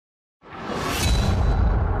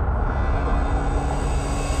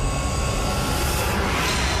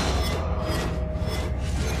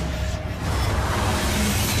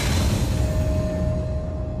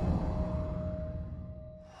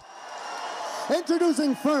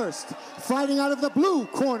Introducing first, fighting out of the blue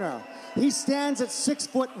corner. He stands at 6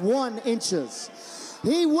 foot 1 inches.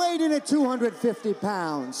 He weighed in at 250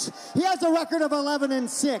 pounds. He has a record of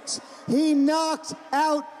 11-6. He knocked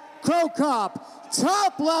out Crow Cop,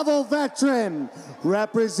 top-level veteran,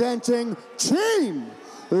 representing Team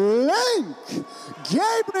Link,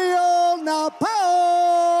 Gabriel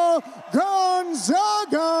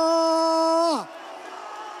Gonzaga.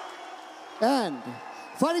 And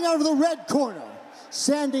fighting out of the red corner,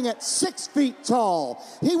 standing at 6 feet tall.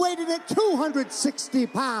 He weighed in at 260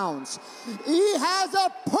 pounds. He has a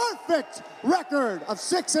perfect record of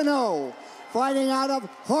 6-0. Fighting out of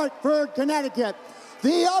Hartford, Connecticut,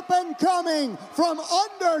 the up-and-coming from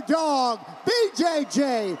Underdog,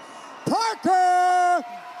 BJJ, Parker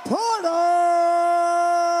Porter.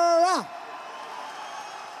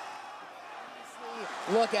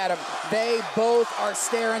 Look at them. They both are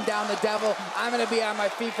staring down the devil. I'm going to be on my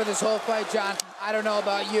feet for this whole fight, John. I don't know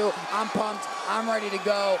about you. I'm pumped. I'm ready to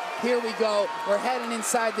go. Here we go. We're heading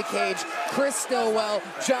inside the cage. Chris Stillwell,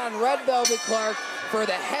 John Red Velvet Clark for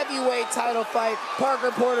the heavyweight title fight.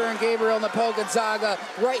 Parker Porter and Gabriel Gonzaga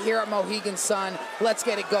right here at Mohegan Sun. Let's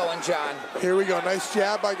get it going, John. Here we go. Nice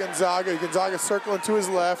jab by Gonzaga. Gonzaga circling to his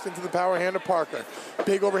left into the power hand of Parker.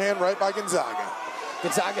 Big overhand right by Gonzaga.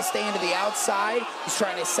 Gonzaga staying to the outside. He's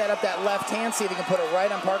trying to set up that left hand, see if he can put it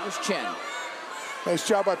right on Parker's chin. Nice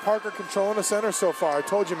job by Parker controlling the center so far. I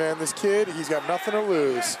told you, man, this kid, he's got nothing to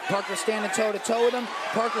lose. Parker standing toe-to-toe with him.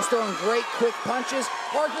 Parker's throwing great quick punches.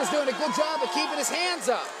 Parker's doing a good job of keeping his hands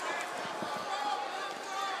up.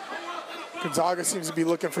 Gonzaga seems to be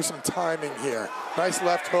looking for some timing here. Nice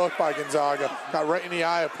left hook by Gonzaga. Got right in the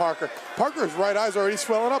eye of Parker. Parker's right eye's already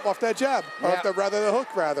swelling up off that jab. Or off the, the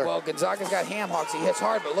hook, rather. Well, Gonzaga's got ham hocks. He hits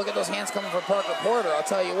hard, but look at those hands coming from Parker Porter. I'll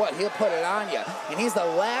tell you what, he'll put it on you. And he's the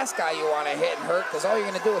last guy you want to hit and hurt, because all you're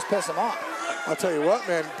going to do is piss him off. I'll tell you what,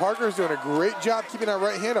 man, Parker's doing a great job keeping that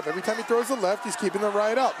right hand up. Every time he throws the left, he's keeping the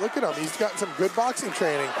right up. Look at him. He's gotten some good boxing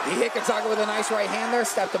training. He hit Gonzaga with a nice right hand there,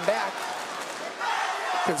 stepped him back.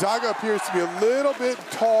 Gonzaga appears to be a little bit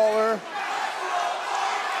taller.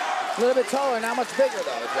 A little bit taller, not much bigger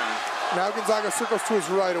though, John. Now Gonzaga circles to his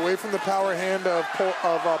right, away from the power hand of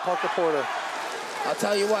Parker Porter. I'll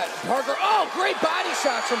tell you what, Parker, oh, great body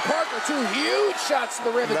shots from Parker. 2 huge shots to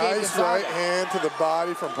the rib of Gonzaga. Nice right hand to the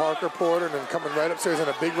body from Parker Porter, and then coming right upstairs and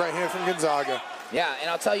a big right hand from Gonzaga. Yeah, and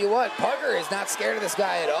I'll tell you what, Parker is not scared of this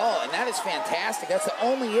guy at all, and that is fantastic. That's the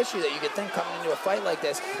only issue that you could think coming into a fight like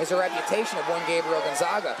this is the reputation of one Gabriel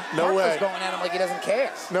Gonzaga. No way. Parker's going at him like he doesn't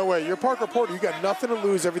care. No way. You're Parker Porter. You got nothing to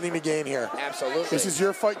lose, everything to gain here. Absolutely. This is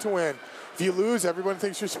your fight to win. If you lose, everyone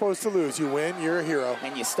thinks you're supposed to lose. You win, you're a hero.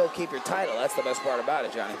 And you still keep your title. That's the best part about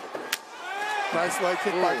it, Johnny. Nice leg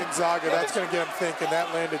kick by Gonzaga. That's going to get him thinking.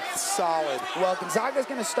 That landed solid. Well, Gonzaga's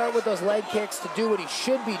going to start with those leg kicks to do what he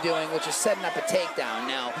should be doing, which is setting up a takedown.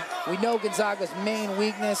 Now, we know Gonzaga's main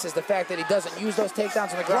weakness is the fact that he doesn't use those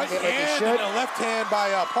takedowns on the ground like he should. And a left hand by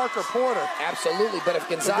Parker Porter. Absolutely, but if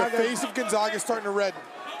Gonzaga... The face of Gonzaga is starting to redden.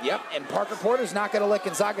 Yep, and Parker Porter's not going to let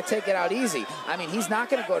Gonzaga take it out easy. I mean, he's not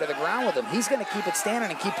going to go to the ground with him. He's going to keep it standing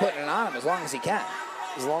and keep putting it on him as long as he can.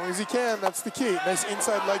 As long as he can, that's the key. Nice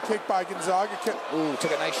inside leg kick by Gonzaga. Ooh,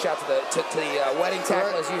 took a nice shot to the wedding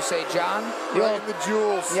tackle, as you say, John. Right in the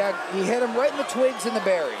jewels. Yeah, he hit him right in the twigs and the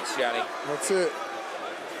berries, Johnny. That's it.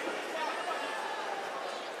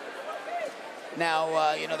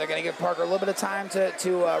 Now, you know, they're going to give Parker a little bit of time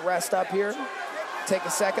to rest up here. Take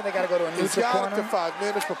a second. They got to go to a neutral corner. He's got up to 5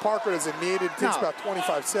 minutes, but Parker doesn't need it. It takes about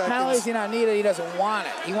 25 seconds. Not only is he not needed, he doesn't want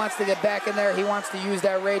it. He wants to get back in there. He wants to use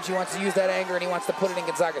that rage. He wants to use that anger, and he wants to put it in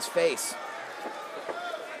Gonzaga's face.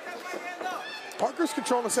 Parker's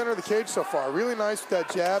controlling the center of the cage so far. Really nice with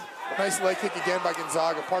that jab. Nice leg kick again by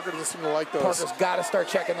Gonzaga. Parker doesn't seem to like those. Parker's got to start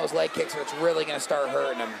checking those leg kicks, or it's really going to start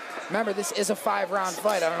hurting him. Remember, this is a 5-round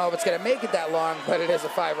fight. I don't know if it's going to make it that long, but it is a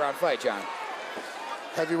 5-round fight, John.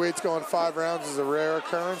 Heavyweights going 5 rounds is a rare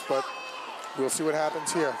occurrence, but we'll see what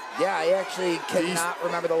happens here. Yeah, I actually cannot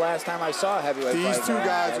remember the last time I saw a heavyweight fight. These 2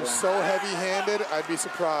 guys are so heavy-handed, I'd be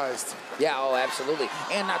surprised. Yeah, oh, absolutely.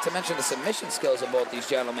 And not to mention the submission skills of both these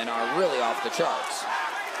gentlemen are really off the charts.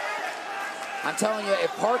 I'm telling you,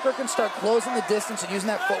 if Parker can start closing the distance and using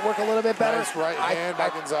that footwork a little bit better. Nice right hand by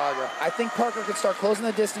Gonzaga. I think Parker can start closing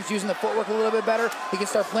the distance, using the footwork a little bit better. He can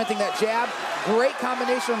start planting that jab. Great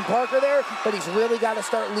combination from Parker there, but he's really got to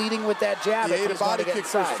start leading with that jab. He ate a body kick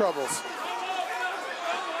for his troubles.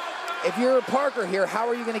 If you're Parker here, how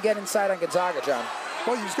are you going to get inside on Gonzaga, John?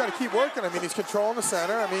 Well, you just got to keep working. I mean, he's controlling the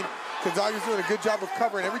center. I mean, Gonzaga's doing a good job of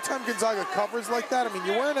covering. Every time Gonzaga covers like that, I mean,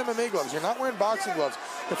 you're wearing MMA gloves. You're not wearing boxing gloves.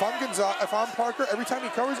 If I'm Parker, every time he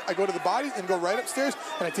covers, I go to the body and go right upstairs,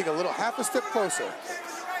 and I take a little half a step closer.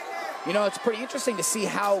 You know, it's pretty interesting to see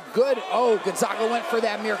how good, Gonzaga went for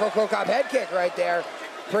that Miracle Crow Cop head kick right there.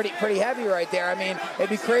 Pretty heavy right there. I mean, it'd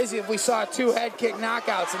be crazy if we saw 2 head kick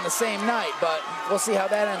knockouts in the same night, but we'll see how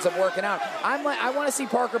that ends up working out. I want to see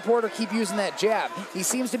Parker Porter keep using that jab. He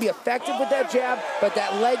seems to be effective with that jab, but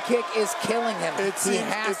that leg kick is killing him. It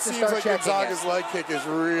seems like Gonzaga's leg kick is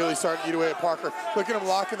really starting to eat away at Parker. Look at him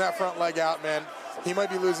locking that front leg out, man. He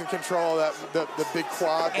might be losing control of the big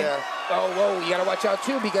quad there. Whoa, you got to watch out,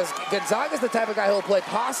 too, because Gonzaga's the type of guy who'll play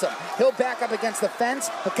possum. He'll back up against the fence.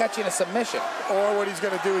 He'll catch you in a submission. Or what he's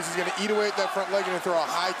going to do is he's going to eat away at that front leg and throw a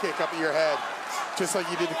high kick up at your head, just like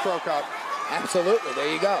you did to Crow Cop. Absolutely.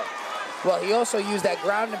 There you go. Well, he also used that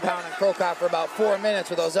ground and pound on Crow Cop for about 4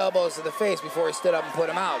 minutes with those elbows to the face before he stood up and put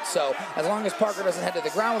him out. So as long as Parker doesn't head to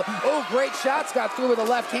the ground with him. Oh, great shots. Got through with the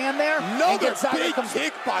left hand there. Another big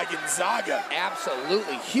kick by Gonzaga.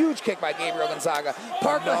 Absolutely. Huge kick by Gabriel Gonzaga.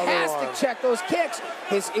 Parker has to check those kicks.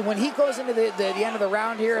 When he goes into the end of the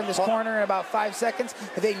round here in this corner in about 5 seconds,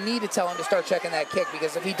 they need to tell him to start checking that kick,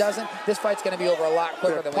 because if he doesn't, this fight's going to be over a lot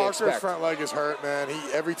quicker than we expect. Parker's front leg is hurt, man.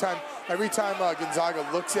 Every time Gonzaga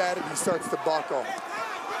looks at it, he starts to buckle.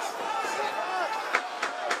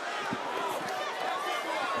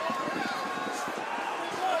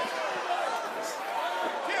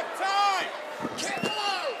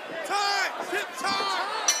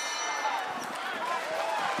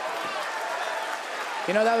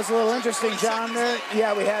 You know, that was a little interesting, John, there.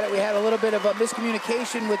 Yeah, we had a little bit of a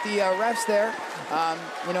miscommunication with the refs there.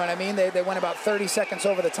 You know what I mean? They went about 30 seconds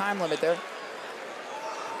over the time limit there.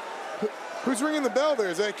 Who's ringing the bell there?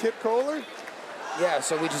 Is that Kip Kohler? Yeah,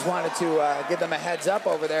 so we just wanted to give them a heads up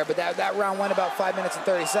over there, but that round went about 5 minutes and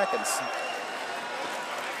 30 seconds.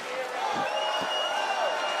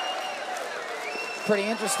 Pretty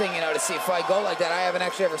interesting, you know, to see a fight go like that. I haven't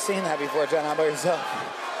actually ever seen that before, John. How about yourself?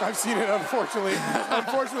 I've seen it, unfortunately.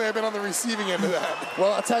 Unfortunately, I've been on the receiving end of that.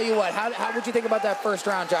 Well, I'll tell you what. How would you think about that first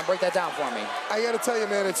round, John? Break that down for me. I got to tell you,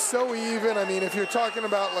 man, it's so even. I mean, if you're talking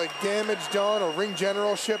about, like, damage done or ring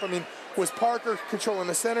generalship, I mean, was Parker controlling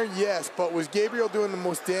the center? Yes. But was Gabriel doing the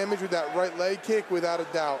most damage with that right leg kick? Without a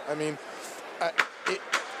doubt. I mean,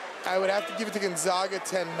 I would have to give it to Gonzaga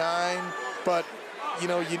 10-9, but you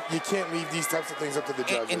know, you can't leave these types of things up to the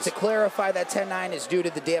judges. And to clarify, that 10-9 is due to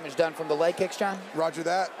the damage done from the leg kicks, John? Roger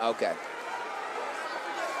that. Okay.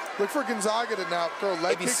 Look for Gonzaga to now throw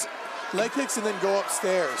leg kicks and then go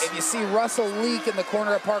upstairs. If you see Russell Leak in the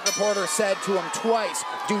corner of Parker Porter said to him twice,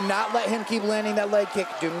 do not let him keep landing that leg kick.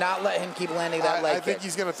 Do not let him keep landing that leg kick. I think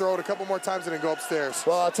he's going to throw it a couple more times and then go upstairs.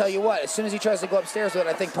 Well, I'll tell you what. As soon as he tries to go upstairs with it,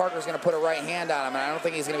 I think Parker's going to put a right hand on him, and I don't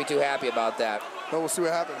think he's going to be too happy about that. Well, we'll see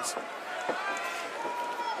what happens.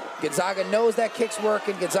 Gonzaga knows that kick's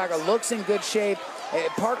working. Gonzaga looks in good shape.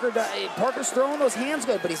 Parker's throwing those hands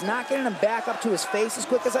good, but he's not getting them back up to his face as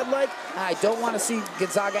quick as I'd like. I don't want to see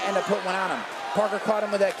Gonzaga end up putting one on him. Parker caught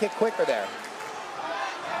him with that kick quicker there.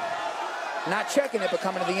 Not checking it, but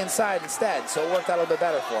coming to the inside instead, so it worked out a little bit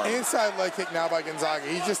better for him. Inside leg kick now by Gonzaga.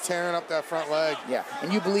 He's just tearing up that front leg. Yeah,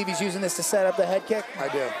 and you believe he's using this to set up the head kick? I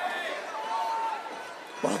do.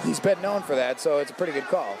 Well, he's been known for that, so it's a pretty good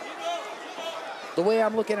call. The way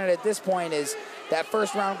I'm looking at it at this point is that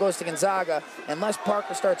first round goes to Gonzaga. Unless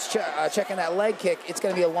Parker starts checking that leg kick, it's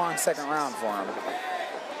going to be a long second round for him.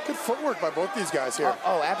 Good footwork by both these guys here.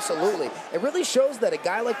 Oh, absolutely. It really shows that a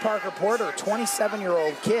guy like Parker Porter, a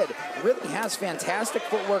 27-year-old kid, really has fantastic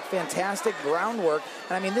footwork, fantastic groundwork.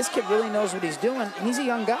 And, I mean, this kid really knows what he's doing, and he's a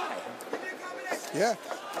young guy. Yeah.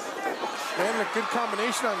 And a good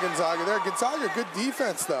combination on Gonzaga there. Gonzaga, good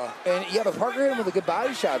defense, though. And, yeah, but Parker hit him with a good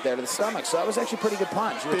body shot there to the stomach, so that was actually a pretty good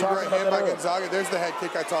punch. Big right hand by Gonzaga. There's the head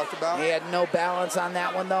kick I talked about. He had no balance on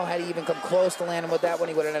that one, though. Had he even come close to landing with that one,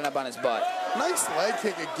 he would have ended up on his butt. Nice leg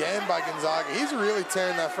kick again by Gonzaga. He's really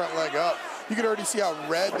tearing that front leg up. You can already see how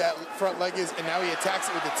red that front leg is, and now he attacks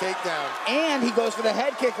it with the takedown. And he goes for the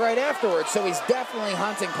head kick right afterwards, so he's definitely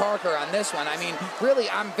hunting Parker on this one. I mean, really,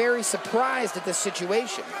 I'm very surprised at this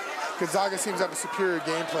situation. Gonzaga seems to have a superior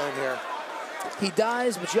game plan here. He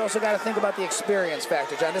does, but you also got to think about the experience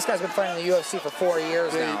factor, John. This guy's been fighting in the UFC for 4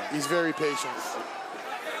 years now. He's very patient.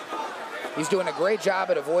 He's doing a great job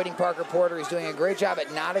at avoiding Parker Porter. He's doing a great job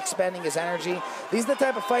at not expending his energy. These are the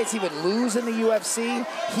type of fights he would lose in the UFC.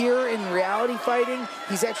 Here in reality fighting,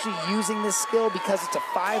 he's actually using this skill because it's a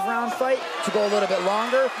 5-round fight to go a little bit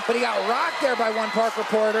longer. But he got rocked there by one Parker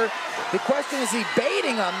Porter. The question is, he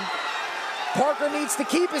baiting him? Parker needs to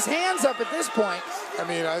keep his hands up at this point. I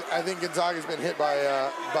mean, I think Gonzaga's been hit by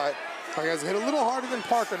My guys hit a little harder than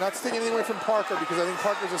Parker. Not to take anything away from Parker because I think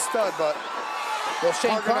Parker's a stud, but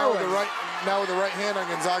Shane Parker Carwin. now with the right hand on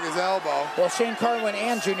Gonzaga's elbow. Well, Shane Carwin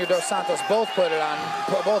and Junior Dos Santos both put it on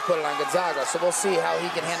Gonzaga, so we'll see how he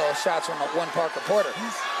can handle shots from one Parker Porter.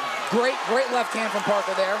 Great left hand from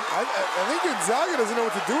Parker there. I think Gonzaga doesn't know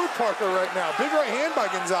what to do with Parker right now. Big right hand by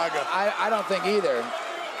Gonzaga. I don't think either.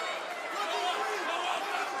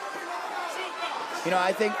 You know,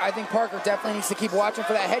 I think Parker definitely needs to keep watching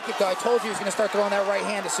for that head kick, though. I told you he was going to start throwing that right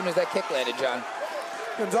hand as soon as that kick landed, John.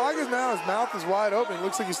 Gonzaga's now, his mouth is wide open. It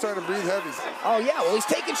looks like he's starting to breathe heavy. Oh, yeah, well, he's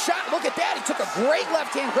taking shot. Look at that. He took a great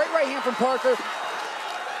left hand, great right hand from Parker.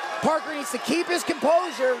 Parker needs to keep his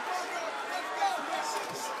composure.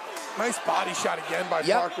 Nice body shot again by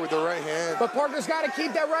Parker with the right hand. But Parker's got to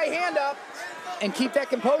keep that right hand up and keep that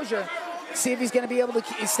composure. See if he's going to be able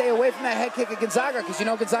to stay away from that head kick at Gonzaga, because you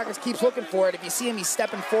know Gonzaga keeps looking for it. If you see him, he's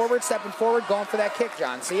stepping forward, going for that kick,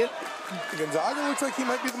 John. See it? Gonzaga looks like he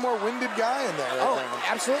might be the more winded guy in there right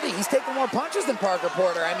now. Absolutely. He's taking more punches than Parker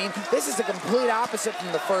Porter. I mean, this is the complete opposite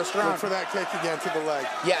from the first round. Look for that kick again to the leg.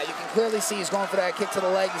 Yeah, you can clearly see he's going for that kick to the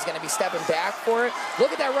leg. He's going to be stepping back for it.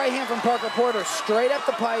 Look at that right hand from Parker Porter, straight up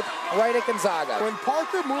the pipe, right at Gonzaga. When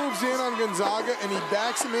Parker moves in on Gonzaga and he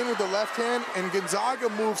backs him in with the left hand, and Gonzaga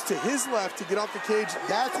moves to his left to get off the cage,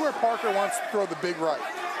 that's where Parker wants to throw the big right.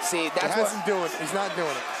 See, that's what he's not doing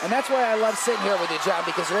it. And that's why I love sitting here with you, John,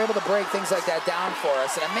 because you're able to break things like that down for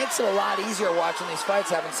us, and it makes it a lot easier watching these fights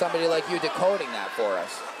having somebody like you decoding that for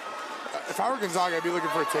us. If I were Gonzaga, I'd be looking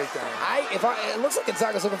for a takedown. It looks like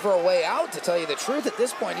Gonzaga's looking for a way out, to tell you the truth. At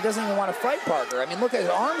this point, he doesn't even want to fight Parker. I mean, look, his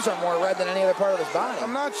arms are more red than any other part of his body.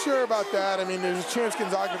 I'm not sure about that. I mean, there's a chance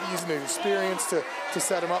Gonzaga could be using his experience to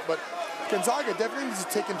set him up, but Gonzaga definitely needs to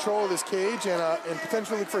take control of this cage and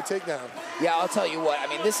potentially look for a takedown. Yeah, I'll tell you what. I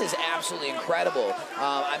mean, this is absolutely incredible.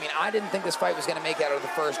 I mean, I didn't think this fight was going to make it out of the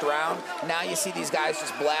first round. Now you see these guys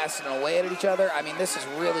just blasting away at each other. I mean, this is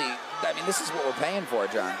really, this is what we're paying for,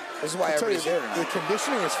 John. This is why everybody's here tonight. The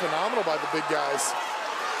conditioning is phenomenal by the big guys.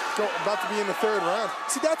 About to be in the third round.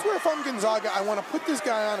 See, that's where if I'm Gonzaga, I want to put this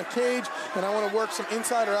guy on a cage, and I want to work some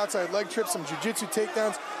inside or outside leg trips, some jiu-jitsu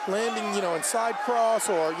takedowns, landing, in side cross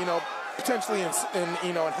or, potentially in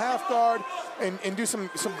half guard and do some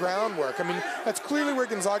groundwork. I mean, that's clearly where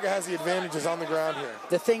Gonzaga has the advantages on the ground here.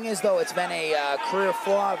 The thing is, though, it's been a career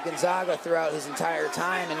flaw of Gonzaga throughout his entire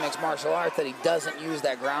time in mixed martial arts that he doesn't use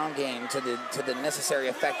that ground game to the necessary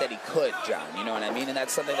effect that he could, John. You know what I mean? And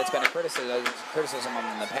that's something that's been a criticism of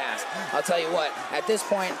him in the past. I'll tell you what, at this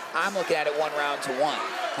point, I'm looking at it 1 round to 1.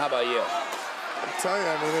 How about you? I'll tell you,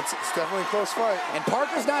 I mean, it's definitely a close fight. And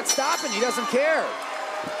Parker's not stopping. He doesn't care.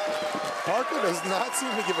 Parker does not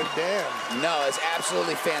seem to give a damn. No, it's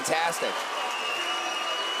absolutely fantastic.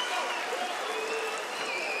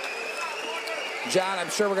 John,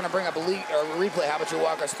 I'm sure we're going to bring up a replay. How about you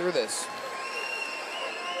walk us through this?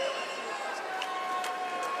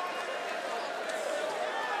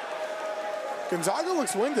 Gonzaga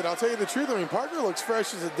looks winded, I'll tell you the truth. I mean, Parker looks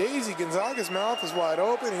fresh as a daisy. Gonzaga's mouth is wide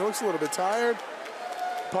open. He looks a little bit tired.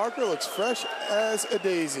 Parker looks fresh as a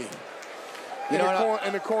daisy. In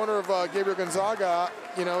the corner of Gabriel Gonzaga,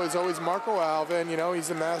 is always Marco Alvin. He's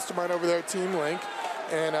the mastermind over there at Team Link.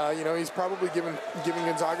 And, he's probably giving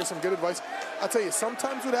Gonzaga some good advice. I'll tell you,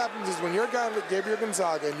 sometimes what happens is when you're a guy like Gabriel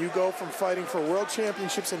Gonzaga and you go from fighting for world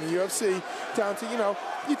championships in the UFC down to,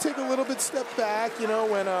 you take a little bit step back,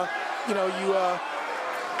 when,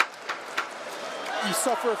 you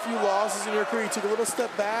suffer a few losses in your career, you take a little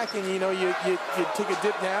step back and, you take a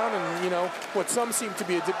dip down and, what some seem to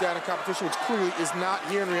be a dip down in competition, which clearly is not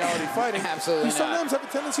here in reality fighting. Absolutely You sometimes have a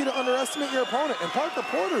tendency to underestimate your opponent, and Parker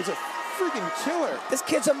Porter is a freaking killer. This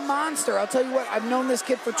kid's a monster. I'll tell you what, I've known this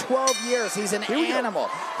kid for 12 years. He's an animal.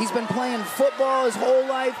 He's been playing football his whole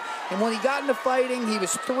life, and when he got into fighting, he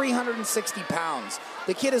was 360 pounds.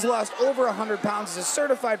 The kid has lost over 100 pounds. He's a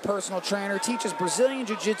certified personal trainer, teaches Brazilian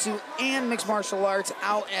Jiu-Jitsu and mixed martial arts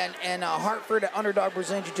out in Hartford at Underdog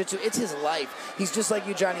Brazilian Jiu-Jitsu. It's his life. He's just like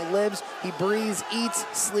you, John. He lives, he breathes, eats,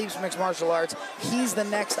 sleeps mixed martial arts. He's the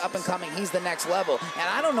next up and coming. He's the next level. And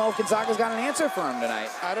I don't know if Gonzaga's got an answer for him tonight.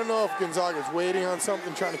 I don't know if Gonzaga's waiting on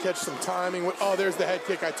something, trying to catch some timing. Oh, there's the head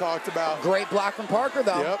kick I talked about. Great block from Parker,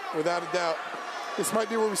 though. Yep, without a doubt. This might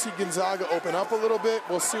be where we see Gonzaga open up a little bit.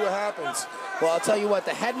 We'll see what happens. Well, I'll tell you what,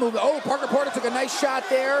 the head move. Oh, Parker Porter took a nice shot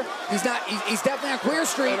there. He's definitely on Queer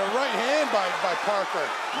Street. And a right hand by Parker.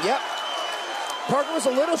 Yep. Parker was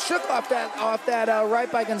a little shook off that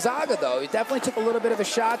right by Gonzaga, though. He definitely took a little bit of a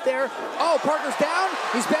shot there. Oh, Parker's down.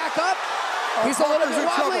 He's back up. He's a little bit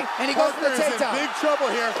wobbly, and he goes for the takedown. Big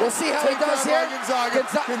trouble here. We'll see how he does here.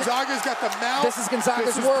 Gonzaga's got the mouth. This is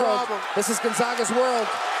Gonzaga's world. This is Gonzaga's world.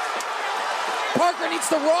 Parker needs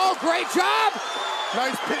to roll. Great job.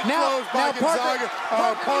 Nice pin close by Gonzaga.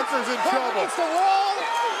 Parker's in trouble. Parker needs to roll.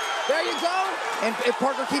 There you go. And if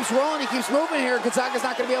Parker keeps rolling, he keeps moving here, Gonzaga's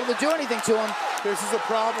not going to be able to do anything to him. This is a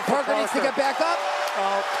problem for Parker needs to get back up.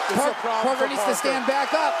 Parker needs to stand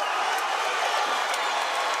back up.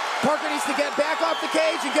 Parker needs to get back off the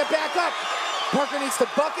cage and get back up. Parker needs to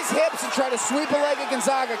buck his hips and try to sweep a leg at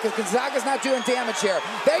Gonzaga because Gonzaga's not doing damage here.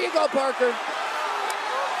 There you go, Parker.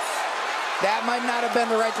 That might not have been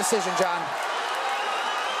the right decision, John.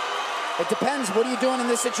 It depends. What are you doing in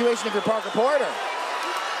this situation if you're Parker Porter?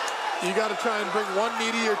 You got to try and bring one knee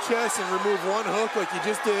to your chest and remove one hook like you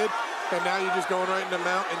just did. And now you're just going right in the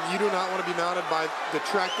mount, and you do not want to be mounted by the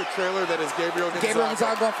tractor trailer that is Gabriel Gonzaga. Gabriel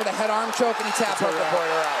Gonzaga going for the head arm choke, and he tapped Parker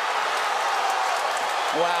Porter out.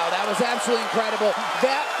 Wow, that was absolutely incredible.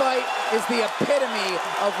 That fight is the epitome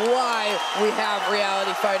of why we have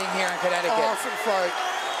reality fighting here in Connecticut. Awesome fight.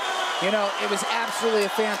 You know, it was absolutely a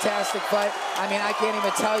fantastic fight. I mean, I can't even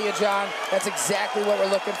tell you, John, that's exactly what we're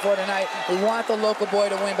looking for tonight. We want the local boy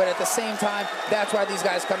to win, but at the same time, that's why these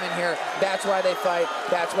guys come in here. That's why they fight.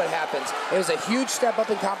 That's what happens. It was a huge step up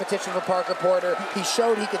in competition for Parker Porter. He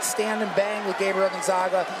showed he could stand and bang with Gabriel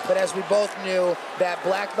Gonzaga, but as we both knew, that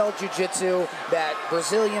black belt jiu-jitsu, that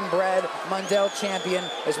Brazilian-bred Mundell champion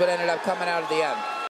is what ended up coming out at the end.